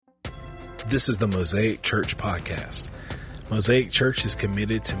This is the Mosaic Church podcast. Mosaic Church is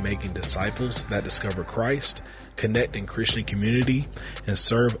committed to making disciples that discover Christ, connect in Christian community, and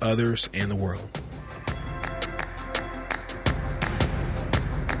serve others and the world.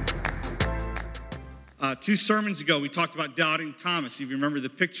 Two sermons ago, we talked about doubting Thomas. If you remember the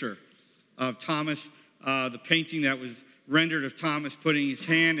picture of Thomas, the painting that was rendered of Thomas putting his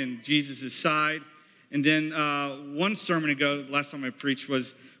hand in Jesus' side. And then one sermon ago, the last time I preached,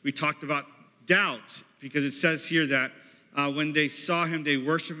 we talked about doubt, because it says here that when they saw him, they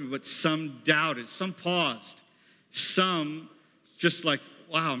worshiped him, but some doubted, some paused, some just like,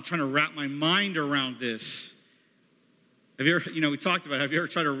 wow, I'm trying to wrap my mind around this. Have you ever, we talked about, have you ever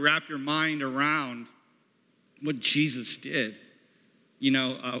tried to wrap your mind around what Jesus did? We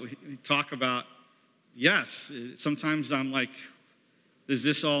talk about, yes, sometimes I'm like, does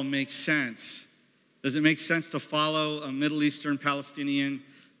this all make sense? Does it make sense to follow a Middle Eastern Palestinian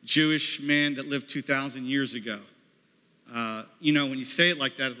Jewish man that lived 2,000 years ago? When you say it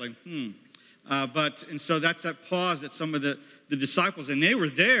like that, it's like, and so that's that pause that some of the disciples, and they were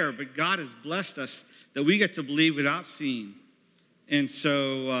there, but God has blessed us that we get to believe without seeing. And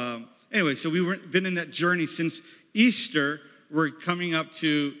so, so we've been in that journey since Easter. We're coming up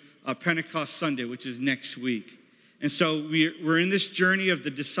to Pentecost Sunday, which is next week. And so we're in this journey of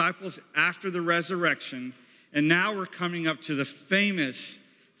the disciples after the resurrection, and now we're coming up to the famous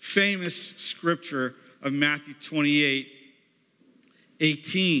scripture of Matthew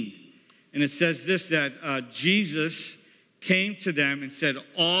 28:18. And it says this, that Jesus came to them and said,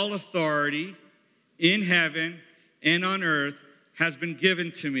 all authority in heaven and on earth has been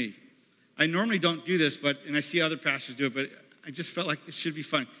given to me. I normally don't do this, and I see other pastors do it, but I just felt like it should be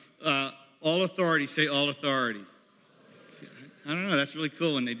fun. All authority, say all authority. I don't know, that's really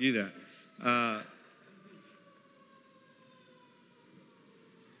cool when they do that.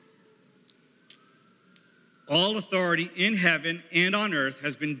 All authority in heaven and on earth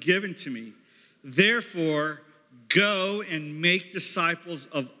has been given to me. Therefore, go and make disciples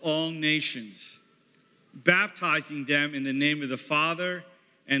of all nations, baptizing them in the name of the Father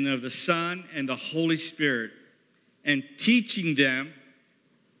and of the Son and the Holy Spirit, and teaching them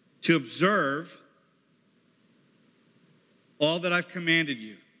to observe all that I've commanded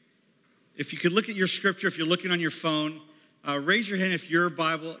you. If you could look at your scripture, if you're looking on your phone, raise your hand if your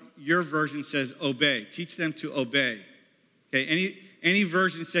Bible, your version says obey. Teach them to obey. Okay, any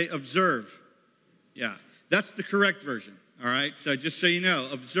version say observe. Yeah, that's the correct version. All right, so just so you know,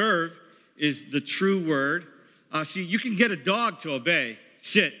 observe is the true word. See, you can get a dog to obey.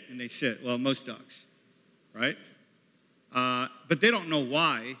 Sit, and they sit. Well, most dogs, right? But they don't know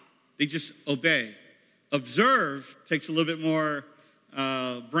why. They just obey. Observe takes a little bit more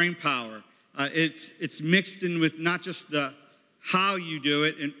brain power. It's mixed in with not just the how you do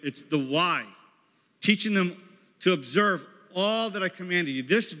it, and it's the why. Teaching them to observe all that I commanded you.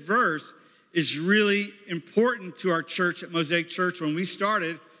 This verse is really important to our church at Mosaic Church. When we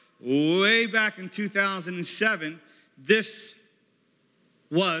started way back in 2007, this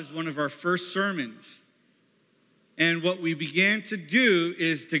was one of our first sermons. And what we began to do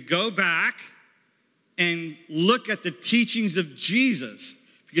is to go back and look at the teachings of Jesus,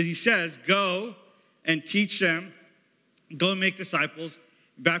 because he says, go and teach them, go and make disciples,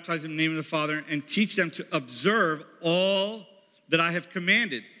 baptize them in the name of the Father, and teach them to observe all that I have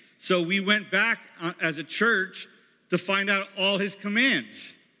commanded. So we went back as a church to find out all his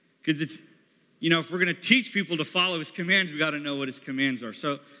commands, because it's, if we're going to teach people to follow his commands, we got to know what his commands are.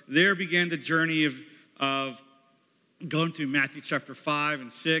 So there began the journey of going through Matthew chapter 5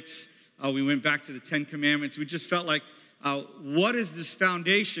 and 6. We went back to the 10 Commandments. We just felt like, what is this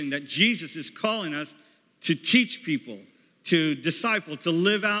foundation that Jesus is calling us to teach people, to disciple, to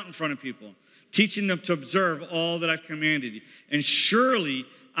live out in front of people, teaching them to observe all that I've commanded you. And surely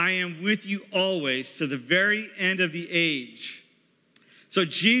I am with you always to the very end of the age. So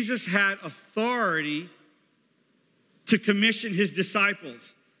Jesus had authority to commission his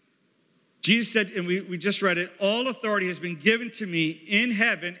disciples. Jesus said, and we just read it, all authority has been given to me in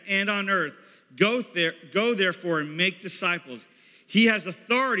heaven and on earth. Go therefore and make disciples. He has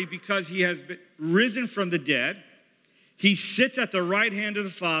authority because he has been risen from the dead. He sits at the right hand of the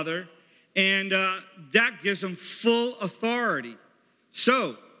Father, and that gives him full authority.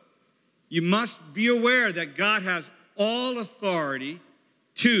 So, you must be aware that God has all authority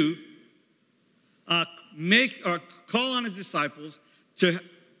to call on his disciples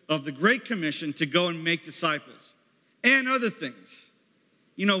of the Great Commission to go and make disciples and other things.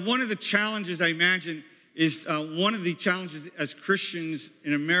 One of the challenges, I imagine, is one of the challenges as Christians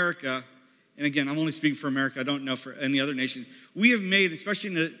in America and again, I'm only speaking for America. I don't know for any other nations. We have made, especially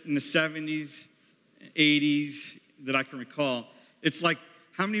in the 70s, 80s that I can recall, it's like,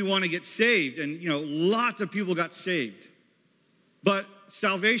 how many want to get saved? And, lots of people got saved. But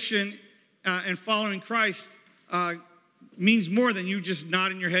salvation and following Christ means more than you just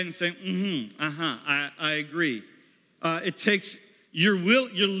nodding your head and saying, I agree. It takes your will.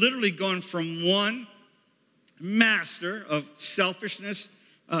 You're literally going from one master of selfishness.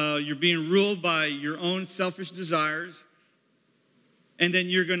 You're being ruled by your own selfish desires. And then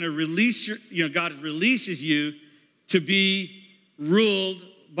you're going to release God releases you to be ruled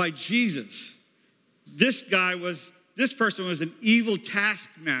by Jesus. This person was an evil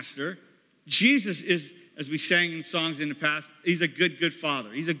taskmaster. Jesus is, as we sang in songs in the past, he's a good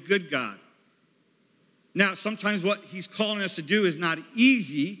father. He's a good God. Now, sometimes what he's calling us to do is not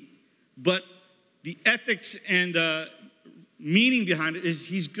easy, but the ethics and the meaning behind it is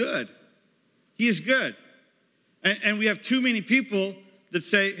he's good. He is good. And we have too many people that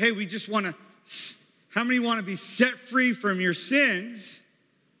say, hey, we just want to, how many want to be set free from your sins?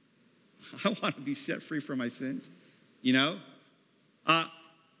 I want to be set free from my sins,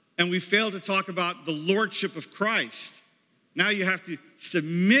 and we fail to talk about the lordship of Christ. Now you have to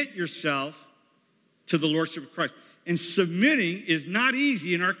submit yourself to the lordship of Christ. And submitting is not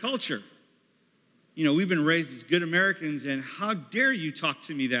easy in our culture. We've been raised as good Americans, and how dare you talk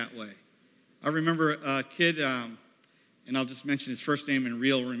to me that way? I remember a kid, and I'll just mention his first name in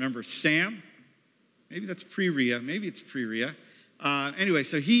real. Remember Sam? Maybe that's pre-Ria. Maybe it's pre-Ria. Anyway,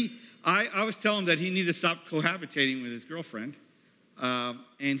 so I was telling him that he needed to stop cohabitating with his girlfriend.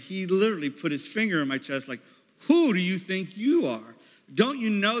 And he literally put his finger in my chest like, who do you think you are? Don't you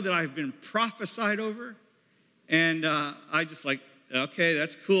know that I've been prophesied over? And I just like, okay,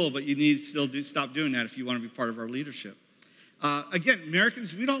 that's cool, but you need to still stop doing that if you want to be part of our leadership. Again,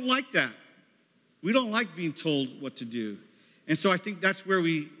 Americans, we don't like that. We don't like being told what to do. And so I think that's where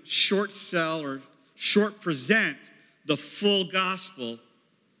we short sell or short present the full gospel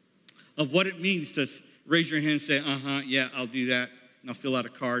of what it means to raise your hand and say, yeah, I'll do that. And I'll fill out a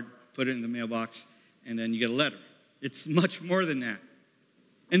card, put it in the mailbox, and then you get a letter. It's much more than that.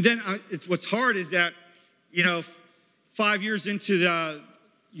 And then what's hard is that, 5 years into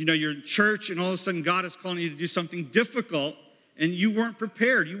your church, and all of a sudden God is calling you to do something difficult, and you weren't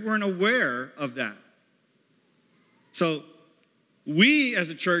prepared. You weren't aware of that. So we as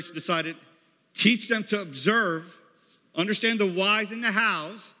a church decided, teach them to observe, understand the whys and the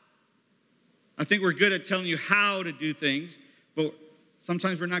hows. I think we're good at telling you how to do things, but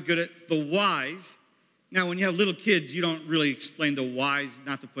sometimes we're not good at the whys. Now, when you have little kids, you don't really explain the whys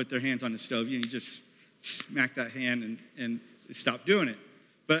not to put their hands on the stove. You just smack that hand and stop doing it.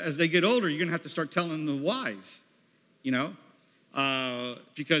 But as they get older, you're going to have to start telling them the whys,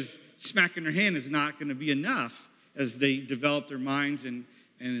 because smacking their hand is not going to be enough as they develop their minds and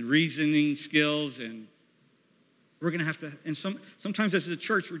reasoning skills. And we're going to have to, and sometimes as a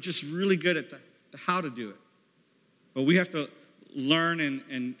church, we're just really good at the how to do it. But we have to learn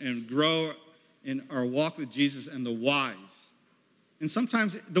and grow in our walk with Jesus and the whys. And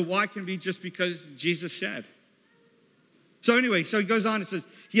sometimes the why can be just because Jesus said. So anyway, so he goes on and says,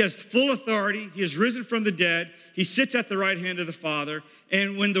 he has full authority. He has risen from the dead. He sits at the right hand of the Father.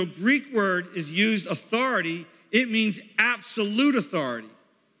 And when the Greek word is used authority, it means absolute authority.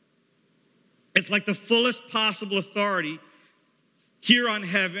 It's like the fullest possible authority here on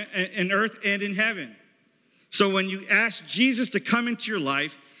heaven, in earth and in heaven. So when you ask Jesus to come into your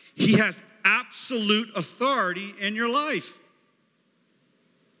life, he has absolute authority in your life.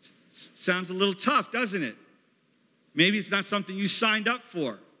 Sounds a little tough, doesn't it? Maybe it's not something you signed up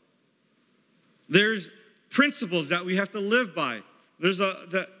for. There's principles that we have to live by. There's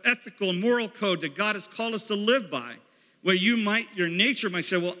the ethical and moral code that God has called us to live by, where your nature might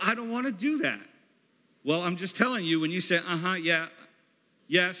say, well, I don't want to do that. Well, I'm just telling you, when you say, yeah,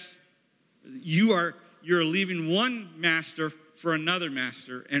 yes, you're leaving one master for another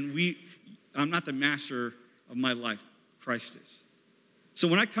master, and I'm not the master of my life. Christ is. So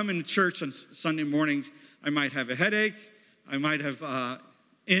when I come into church on Sunday mornings, I might have a headache. I might have,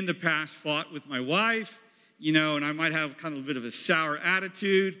 in the past, fought with my wife, and I might have kind of a bit of a sour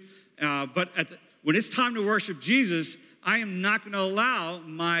attitude. But when it's time to worship Jesus, I am not going to allow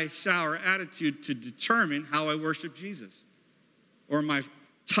my sour attitude to determine how I worship Jesus, or my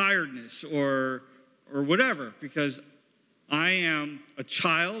tiredness, or whatever, because I am a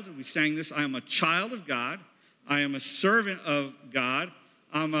child. We sang this. I am a child of God. I am a servant of God.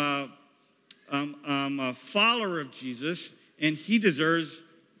 I'm a follower of Jesus, and he deserves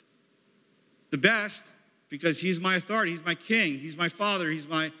the best because he's my authority. He's my king. He's my father. He's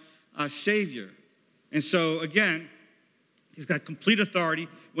my Savior. And so, again, he's got complete authority.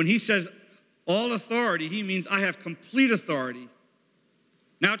 When he says all authority, he means I have complete authority.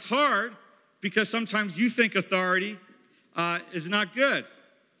 Now, it's hard because sometimes you think authority is not good.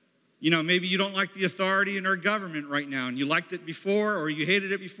 You know, maybe you don't like the authority in our government right now, and you liked it before, or you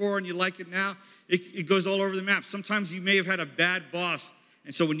hated it before, and you like it now. It goes all over the map. Sometimes you may have had a bad boss,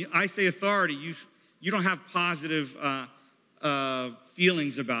 and so when I say authority, you don't have positive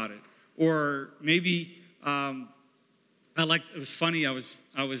feelings about it. Or maybe it was funny. I was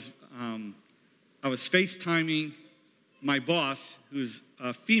FaceTiming my boss, who's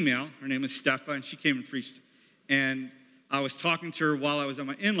a female. Her name is Stefa, and she came and preached. And I was talking to her while I was at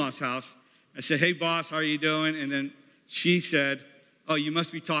my in-laws' house. I said, "Hey, boss, how are you doing?" And then she said, "Oh, you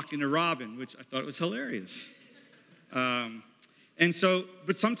must be talking to Robin," which I thought was hilarious. But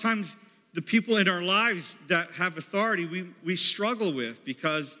sometimes the people in our lives that have authority, we struggle with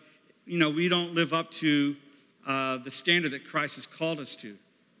because, you know, we don't live up to the standard that Christ has called us to.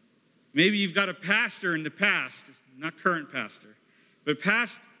 Maybe you've got a pastor in the past, not current pastor, but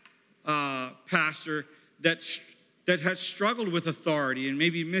past pastor that has struggled with authority and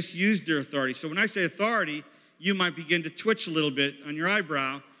maybe misused their authority. So when I say authority, you might begin to twitch a little bit on your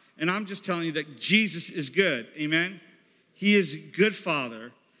eyebrow, and I'm just telling you that Jesus is good, amen? He is a good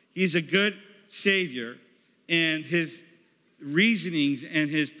Father. He's a good Savior, and his reasonings and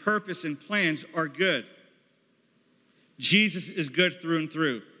his purpose and plans are good. Jesus is good through and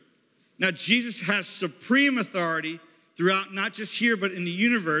through. Now, Jesus has supreme authority throughout, not just here, but in the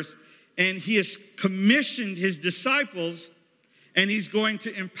universe, and he has commissioned his disciples, and he's going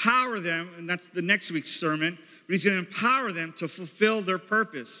to empower them, and that's the next week's sermon, but he's going to empower them to fulfill their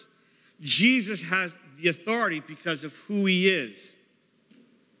purpose. Jesus has the authority because of who he is.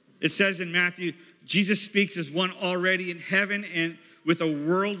 It says in Matthew, Jesus speaks as one already in heaven and with a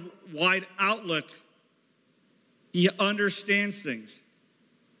worldwide outlook. He understands things.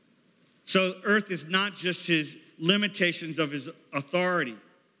 So earth is not just his limitations of his authority.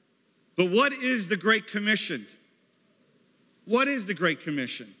 But what is the Great Commission? What is the Great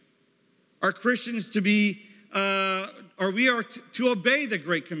Commission? Are Christians to be, we are to obey the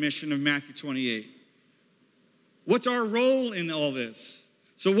Great Commission of Matthew 28? What's our role in all this?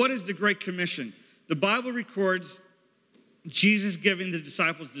 So what is the Great Commission? The Bible records Jesus giving the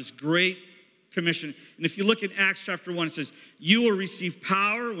disciples this great commission. And if you look at Acts chapter 1, it says, "You will receive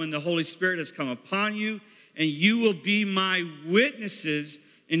power when the Holy Spirit has come upon you, and you will be my witnesses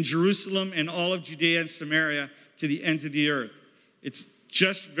in Jerusalem and all of Judea and Samaria to the ends of the earth." It's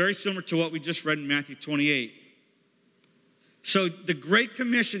just very similar to what we just read in Matthew 28. So the Great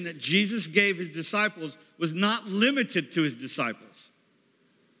Commission that Jesus gave his disciples was not limited to his disciples.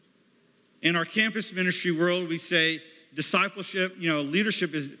 In our campus ministry world, we say discipleship,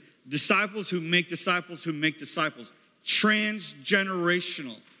 leadership is disciples who make disciples who make disciples.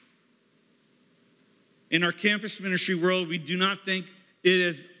 Transgenerational. In our campus ministry world, we do not think it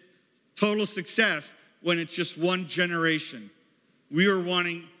is total success when it's just one generation. We are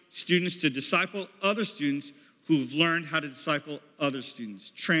wanting students to disciple other students who've learned how to disciple other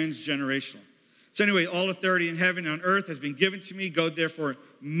students. Transgenerational. So anyway, all authority in heaven and on earth has been given to me. Go therefore,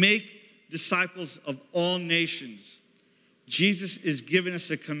 make disciples of all nations. Jesus is giving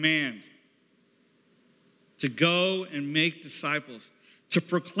us a command to go and make disciples, to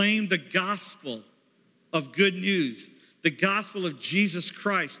proclaim the gospel of good news, the gospel of Jesus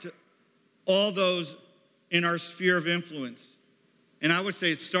Christ to all those in our sphere of influence. And I would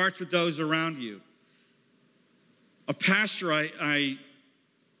say it starts with those around you. A pastor I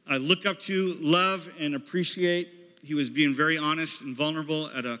look up to, love, and appreciate. He was being very honest and vulnerable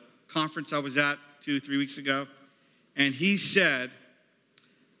at a conference I was at 2-3 weeks ago. And he said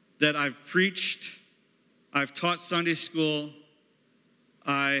that I've preached, I've taught Sunday school,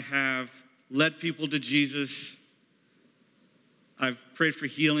 I have led people to Jesus, I've prayed for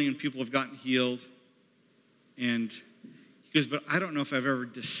healing and people have gotten healed. And he goes, but I don't know if I've ever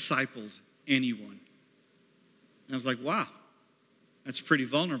discipled anyone. And I was like, wow, that's pretty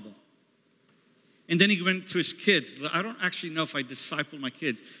vulnerable. And then he went to his kids. I don't actually know if I discipled my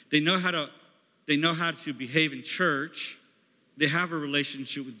kids. They know how to behave in church. They have a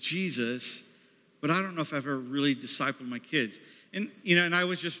relationship with Jesus, but I don't know if I've ever really discipled my kids. And I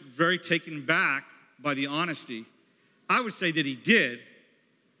was just very taken back by the honesty. I would say that he did,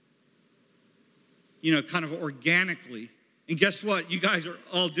 kind of organically. And guess what? You guys are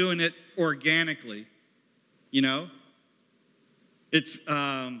all doing it organically. It's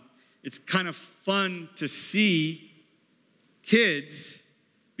kind of fun to see kids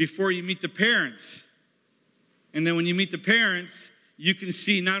before you meet the parents. And then when you meet the parents, you can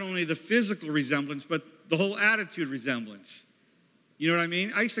see not only the physical resemblance, but the whole attitude resemblance. You know what I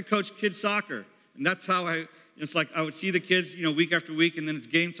mean? I used to coach kids soccer, and that's how it's like I would see the kids, week after week, and then it's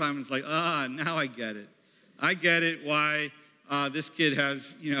game time, and it's like, now I get it. I get it why this kid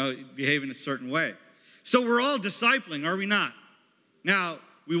has, behave in a certain way. So we're all discipling, are we not? Now,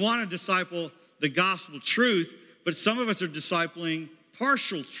 we want to disciple the gospel truth, but some of us are discipling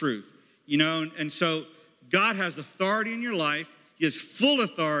partial truth, and so God has authority in your life. He has full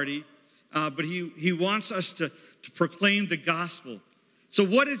authority, but he wants us to proclaim the gospel. So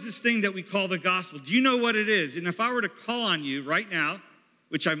what is this thing that we call the gospel? Do you know what it is? And if I were to call on you right now,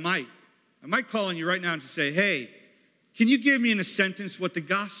 which I might call on you right now to say, hey, can you give me in a sentence what the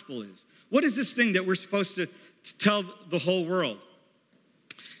gospel is? What is this thing that we're supposed to tell the whole world?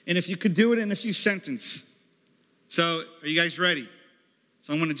 And if you could do it in a few sentences. So are you guys ready?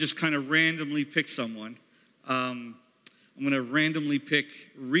 So I'm going to just kind of randomly pick someone. I'm going to randomly pick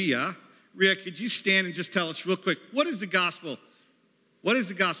Ria. Ria, could you stand and just tell us real quick, what is the gospel? What is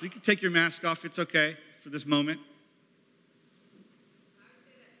the gospel? You can take your mask off. It's okay for this moment. I would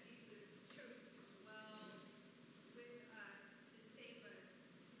say that Jesus chose to dwell with us to save us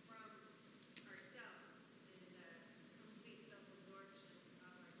from ourselves and the complete self-absorption of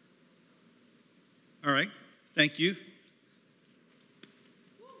our sinful self. All right. Thank you.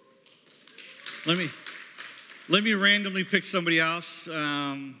 Let me randomly pick somebody else.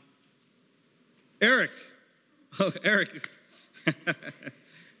 Eric. Oh, Eric.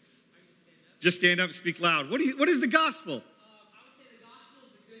 Just stand up and speak loud. What is the gospel? I would say the gospel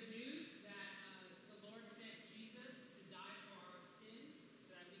is the good news that the Lord sent Jesus to die for our sins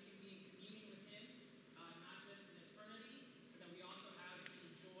so that we can be in communion with him, not just in eternity, but that we also have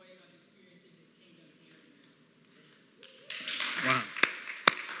the joy of experiencing his kingdom here and now. Wow.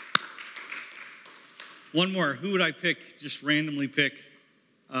 One more. Who would I pick? Just randomly pick.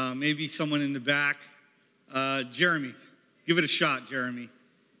 Maybe someone in the back. Jeremy. Give it a shot, Jeremy.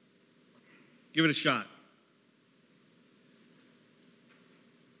 Give it a shot.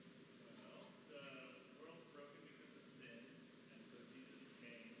 Well, the world's broken because of sin, and so Jesus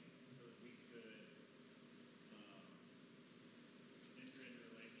came so that we could enter into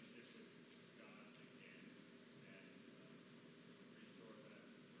a relationship with God again and restore that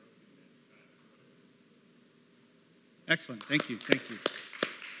brokenness back to what it was. Excellent. Thank you.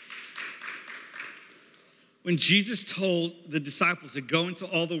 When Jesus told the disciples to go into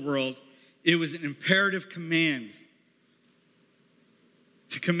all the world, it was an imperative command.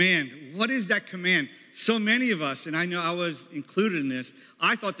 To command. What is that command? So many of us, and I know I was included in this,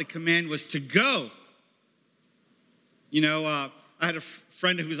 I thought the command was to go. I had a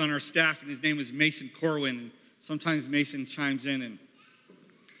friend who was on our staff, and his name was Mason Corwin. And sometimes Mason chimes in, and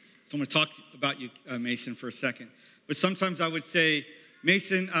so I'm going to talk about you, Mason, for a second. But sometimes I would say,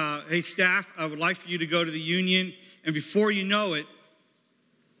 Mason, hey, staff, I would like for you to go to the union. And before you know it,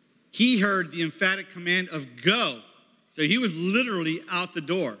 he heard the emphatic command of go. So he was literally out the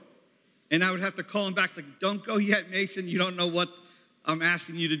door. And I would have to call him back. It's like, don't go yet, Mason. You don't know what I'm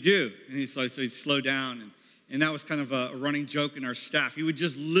asking you to do. And he's like, so he'd slow down. And that was kind of a running joke in our staff. He would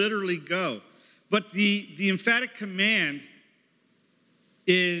just literally go. But the emphatic command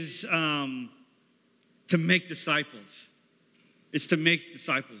is to make disciples. It's to make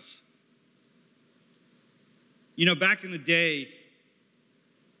disciples. Back in the day,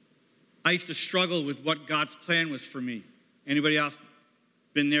 I used to struggle with what God's plan was for me. Anybody else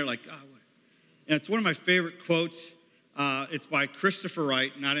been there like, God, what? And it's one of my favorite quotes. It's by Christopher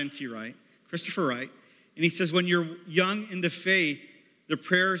Wright, not N.T. Wright. Christopher Wright. And he says, when you're young in the faith, the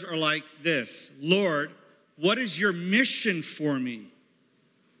prayers are like this. Lord, what is your mission for me?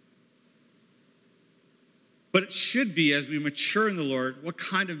 But it should be, as we mature in the Lord, what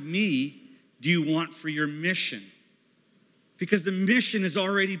kind of me do you want for your mission? Because the mission has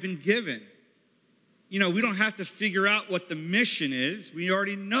already been given. We don't have to figure out what the mission is. We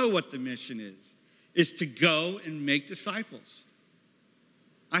already know what the mission is to go and make disciples.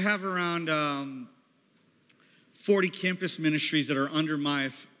 I have around 40 campus ministries that are under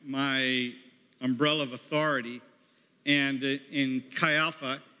my umbrella of authority and in Chi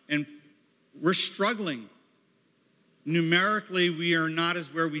Alpha, and we're struggling. Numerically, we are not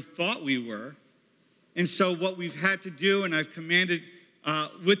as where we thought we were. And so what we've had to do, and I've commanded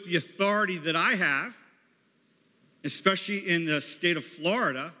with the authority that I have, especially in the state of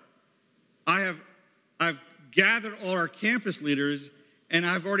Florida, I've gathered all our campus leaders, and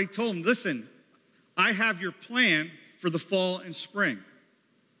I've already told them, listen, I have your plan for the fall and spring.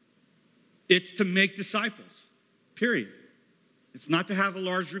 It's to make disciples, period. It's not to have a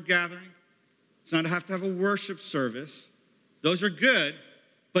large group gathering. It's not to have a worship service. Those are good,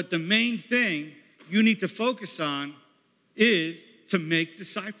 but the main thing you need to focus on is to make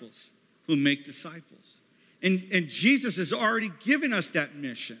disciples who make disciples. And Jesus has already given us that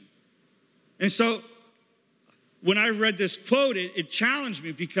mission. And so when I read this quote, it challenged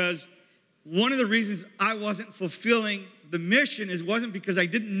me, because one of the reasons I wasn't fulfilling the mission wasn't because I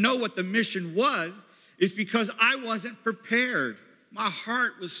didn't know what the mission was. It's because I wasn't prepared. My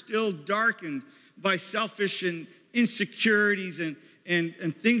heart was still darkened by selfish and insecurities and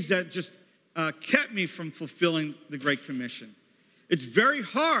things that just kept me from fulfilling the Great Commission. It's very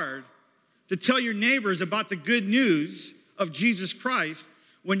hard to tell your neighbors about the good news of Jesus Christ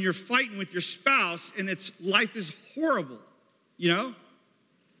when you're fighting with your spouse and life is horrible, you know?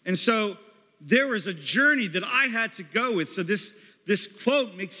 And so there was a journey that I had to go with. So this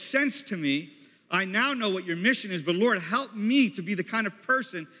quote makes sense to me. I now know what your mission is, but Lord, help me to be the kind of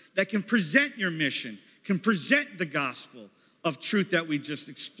person that can present your mission, can present the gospel of truth that we just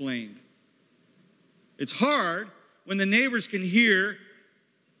explained. It's hard when the neighbors can hear,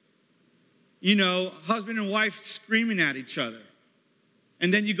 husband and wife screaming at each other.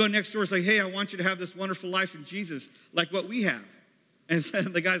 And then you go next door, it's like, hey, I want you to have this wonderful life in Jesus, like what we have. And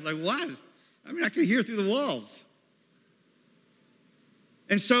the guy's like, what? I mean, I can hear through the walls.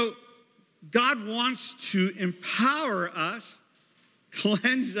 And so God wants to empower us,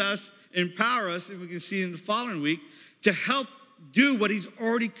 cleanse us, empower us, if we can see in the following week, to help do what he's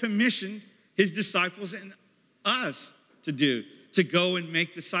already commissioned his disciples and us to do, to go and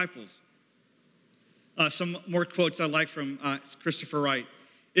make disciples. Some more quotes I like from Christopher Wright.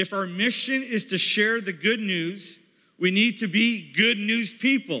 If our mission is to share the good news, we need to be good news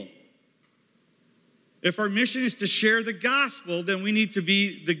people. If our mission is to share the gospel, then we need to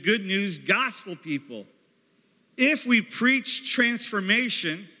be the good news gospel people. If we preach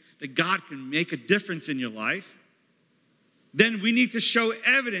transformation, that God can make a difference in your life, then we need to show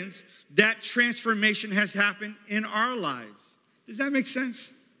evidence that transformation has happened in our lives. Does that make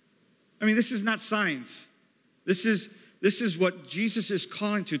sense? I mean, this is not science. This is what Jesus is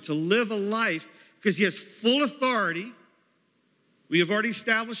calling to live a life, because he has full authority. We have already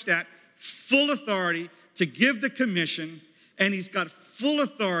established that. Full authority to give the commission, and he's got full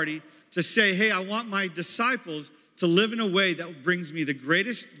authority to say, hey, I want my disciples to live in a way that brings me the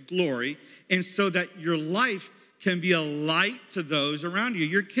greatest glory, and so that your life can be a light to those around you.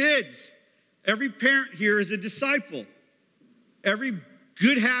 Your kids, every parent here is a disciple. Every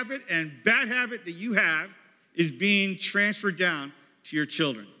good habit and bad habit that you have is being transferred down to your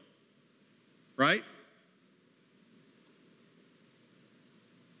children, right?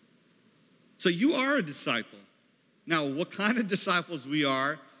 So you are a disciple. Now, what kind of disciples we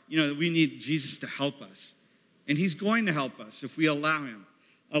are, we need Jesus to help us. And he's going to help us if we allow him.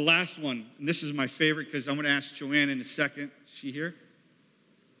 A last one, and this is my favorite, because I'm going to ask Joanne in a second. Is she here?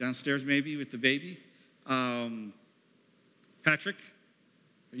 Downstairs maybe with the baby? Patrick,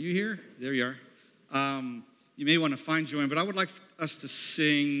 are you here? There you are. You may want to find Joanne, but I would like us to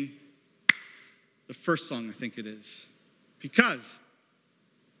sing the first song, I think it is. Because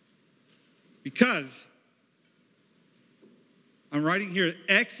I'm writing here,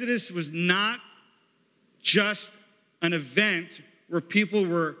 Exodus was not just an event where people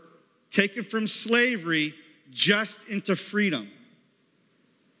were taken from slavery just into freedom.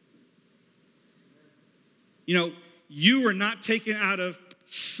 You were not taken out of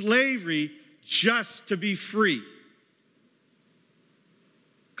slavery just to be free.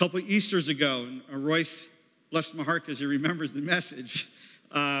 A couple of Easters ago, and Royce, bless my heart because he remembers the message,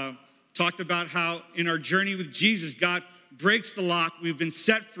 talked about how in our journey with Jesus, God breaks the lock. We've been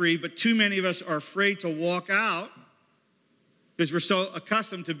set free, but too many of us are afraid to walk out because we're so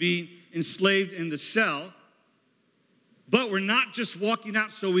accustomed to being enslaved in the cell. But we're not just walking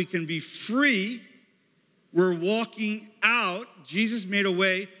out so we can be free. We're walking out. Jesus made a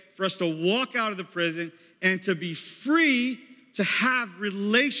way for us to walk out of the prison and to be free to have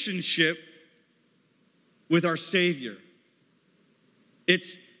relationship with our Savior.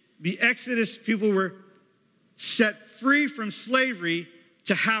 It's the Exodus, people were set free from slavery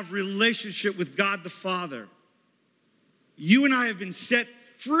to have relationship with God the Father. You and I have been set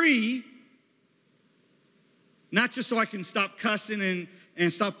free, not just so I can stop cussing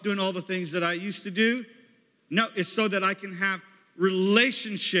and stop doing all the things that I used to do. No, it's so that I can have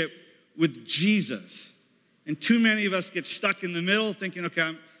relationship with Jesus. And too many of us get stuck in the middle thinking,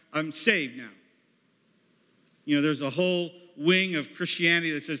 okay, I'm saved now. There's a whole wing of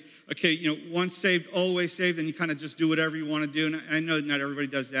Christianity that says, okay, once saved, always saved, and you kind of just do whatever you want to do. And I know not everybody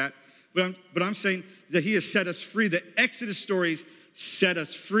does that. But I'm saying that he has set us free. The Exodus stories set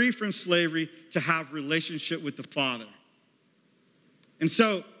us free from slavery to have relationship with the Father. And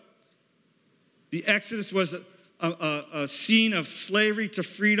so the Exodus was a scene of slavery to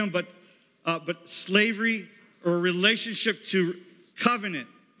freedom, but slavery or a relationship to covenant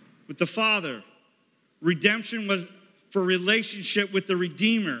with the Father. Redemption was for relationship with the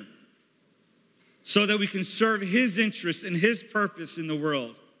Redeemer, so that we can serve his interest and his purpose in the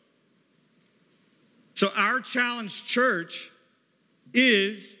world. So our challenge, church,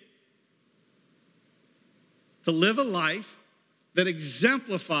 is to live a life that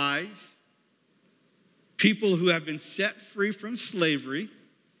exemplifies people who have been set free from slavery.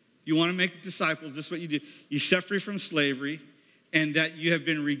 You want to make disciples, this is what you do. You set free from slavery, and that you have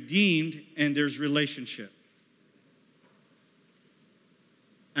been redeemed, and there's relationship.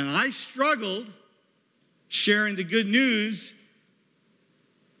 And I struggled sharing the good news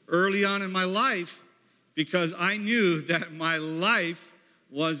early on in my life because I knew that my life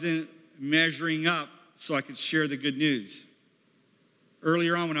wasn't measuring up so I could share the good news.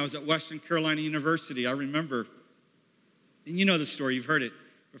 Earlier on when I was at Western Carolina University, I remember, and you know the story, you've heard it.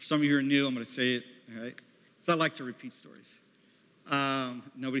 If some of you are new, I'm going to say it, all right? Because I like to repeat stories.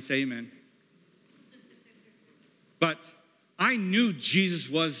 Nobody say amen. But I knew Jesus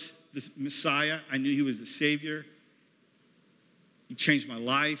was the Messiah. I knew he was the Savior. He changed my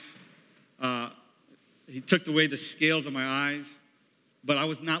life. He took away the scales of my eyes. But I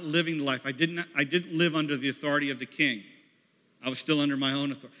was not living the life. I didn't live under the authority of the king. I was still under my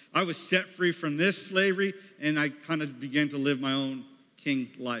own authority. I was set free from this slavery, and I kind of began to live my own king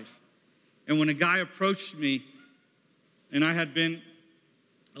life. And when a guy approached me, and I had been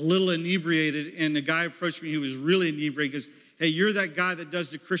a little inebriated, and the guy approached me, he was really inebriated, he goes, "Hey, you're that guy that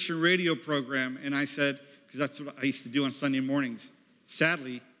does the Christian radio program." And I said, because that's what I used to do on Sunday mornings,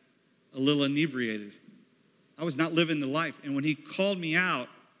 sadly, a little inebriated. I was not living the life. And when he called me out,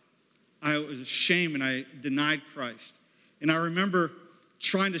 I was ashamed and I denied Christ. And I remember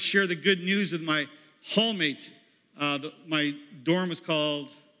trying to share the good news with my hallmates. My dorm was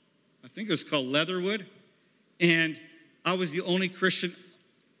called, I think it was called Leatherwood. And I was the only Christian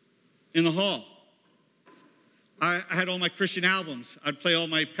in the hall. I had all my Christian albums. I'd play all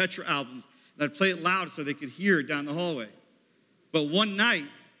my Petra albums. And I'd play it loud so they could hear it down the hallway. But one night,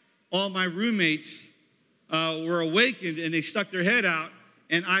 all my roommates were awakened and they stuck their head out.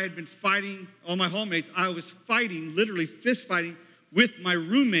 And I had been fighting, all my hallmates, I was fighting, literally fist fighting with my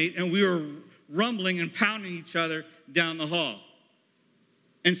roommate. And we were rumbling and pounding each other down the hall.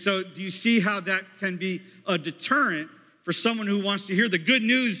 And so do you see how that can be a deterrent for someone who wants to hear the good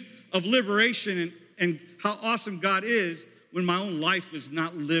news of liberation and how awesome God is when my own life was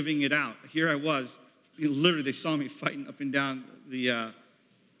not living it out? Here I was. Literally, they saw me fighting up and down the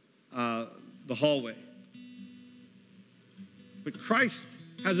hallway. But Christ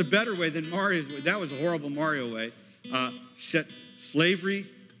has a better way than Mario's way. That was a horrible Mario way. Set slavery,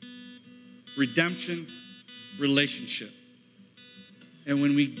 redemption, relationship. And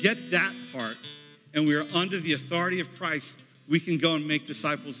when we get that part and we are under the authority of Christ, we can go and make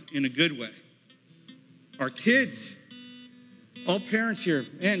disciples in a good way. Our kids, all parents here,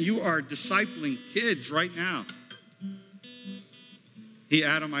 man, you are discipling kids right now. Hey,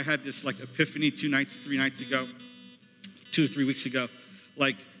 Adam, I had this like epiphany 3 nights ago, 2 or 3 weeks ago.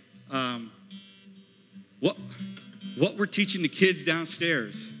 Like, what we're teaching the kids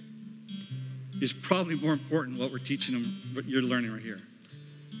downstairs is probably more important than what we're teaching them, what you're learning right here.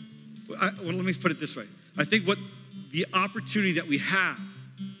 Well, let me put it this way. I think what the opportunity that we have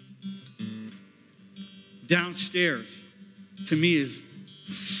downstairs, to me,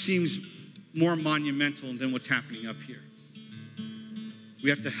 seems more monumental than what's happening up here. We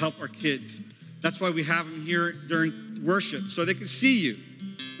have to help our kids. That's why we have them here during worship, so they can see you.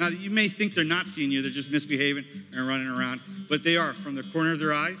 Now, you may think they're not seeing you, they're just misbehaving and running around, but they are. From the corner of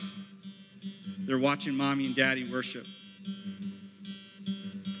their eyes, they're watching mommy and daddy worship.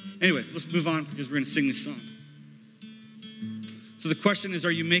 Anyway, let's move on because we're going to sing this song. So the question is,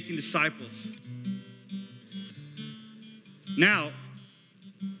 are you making disciples? Now,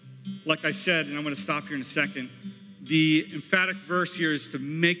 like I said, and I'm going to stop here in a second, the emphatic verse here is to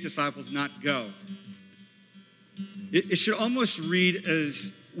make disciples, not go. It should almost read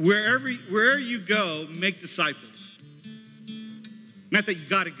as, wherever you go, make disciples. Not that you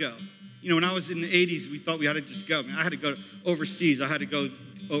got to go. You know, when I was in the 80s, we thought we had to just go. I mean, I had to go overseas. I had to go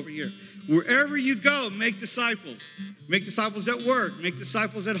over here. Wherever you go, make disciples. Make disciples at work. Make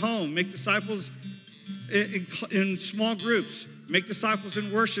disciples at home. Make disciples in small groups. Make disciples in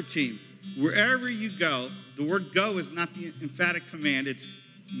worship team. Wherever you go, the word go is not the emphatic command. It's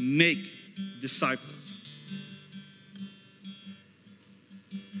make disciples.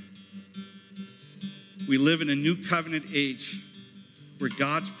 We live in a new covenant age. where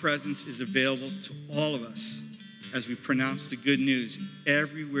God's presence is available to all of us as we pronounce the good news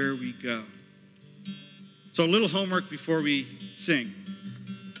everywhere we go. So a little homework before we sing.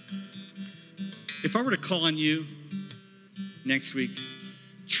 If I were to call on you next week,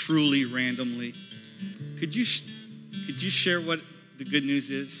 truly randomly, could you share what the good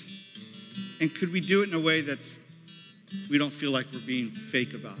news is? And could we do it in a way that's we don't feel like we're being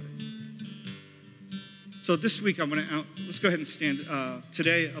fake about it? So this week, let's go ahead and stand.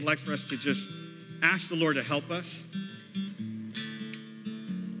 Today, I'd like for us to just ask the Lord to help us.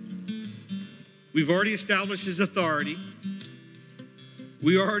 We've already established His authority.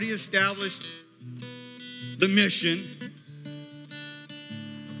 We already established the mission.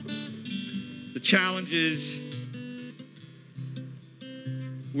 The challenge is,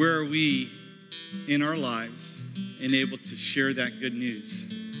 where are we in our lives and able to share that good news?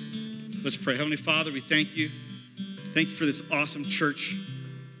 Let's pray. Heavenly Father, we thank you. Thank you for this awesome church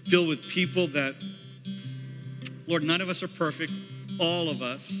filled with people that, Lord, none of us are perfect. All of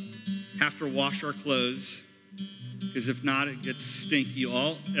us have to wash our clothes, because if not, it gets stinky.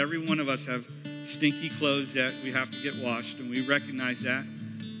 Every one of us have stinky clothes that we have to get washed, and we recognize that,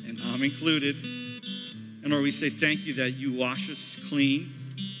 and I'm included. And Lord, we say thank you that you wash us clean.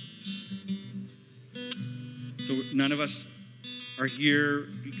 So none of us are here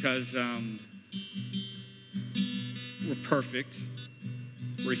because we're perfect.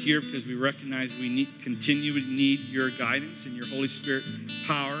 We're here because we recognize we continue to need your guidance and your Holy Spirit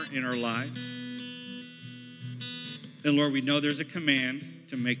power in our lives. And Lord, we know there's a command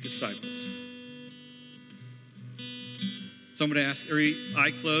to make disciples. So I'm going to ask every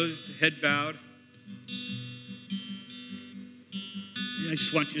eye closed, head bowed. I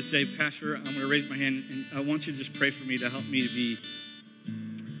just want you to say, Pastor, I'm going to raise my hand, and I want you to just pray for me to help me to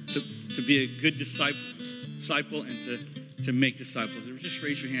be a good disciple and to make disciples. Just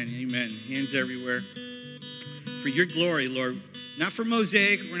raise your hand. Amen. Hands everywhere. For your glory, Lord. Not for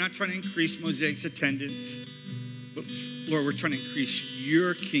Mosaic. We're not trying to increase Mosaic's attendance. But, Lord, we're trying to increase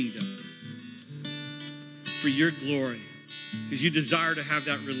your kingdom. For your glory. Because you desire to have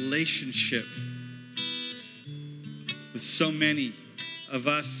that relationship with so many of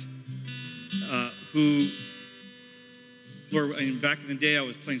us who, Lord, back in the day, I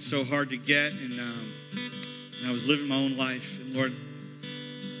was playing so hard to get, and I was living my own life. And Lord,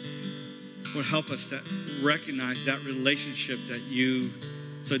 help us to recognize that relationship that you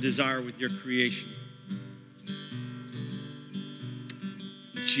so desire with your creation.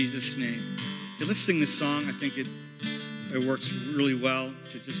 In Jesus' name. Okay, let's sing this song. I think it works really well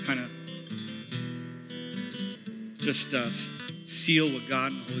to just kind of seal what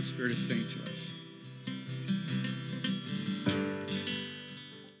God and the Holy Spirit is saying to us.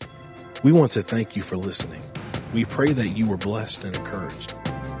 We want to thank you for listening. We pray that you were blessed and encouraged.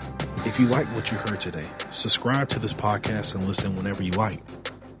 If you like what you heard today, subscribe to this podcast and listen whenever you like.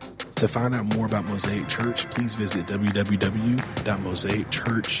 To find out more about Mosaic Church, please visit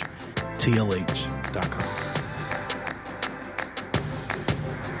www.mosaicchurchtlh.com.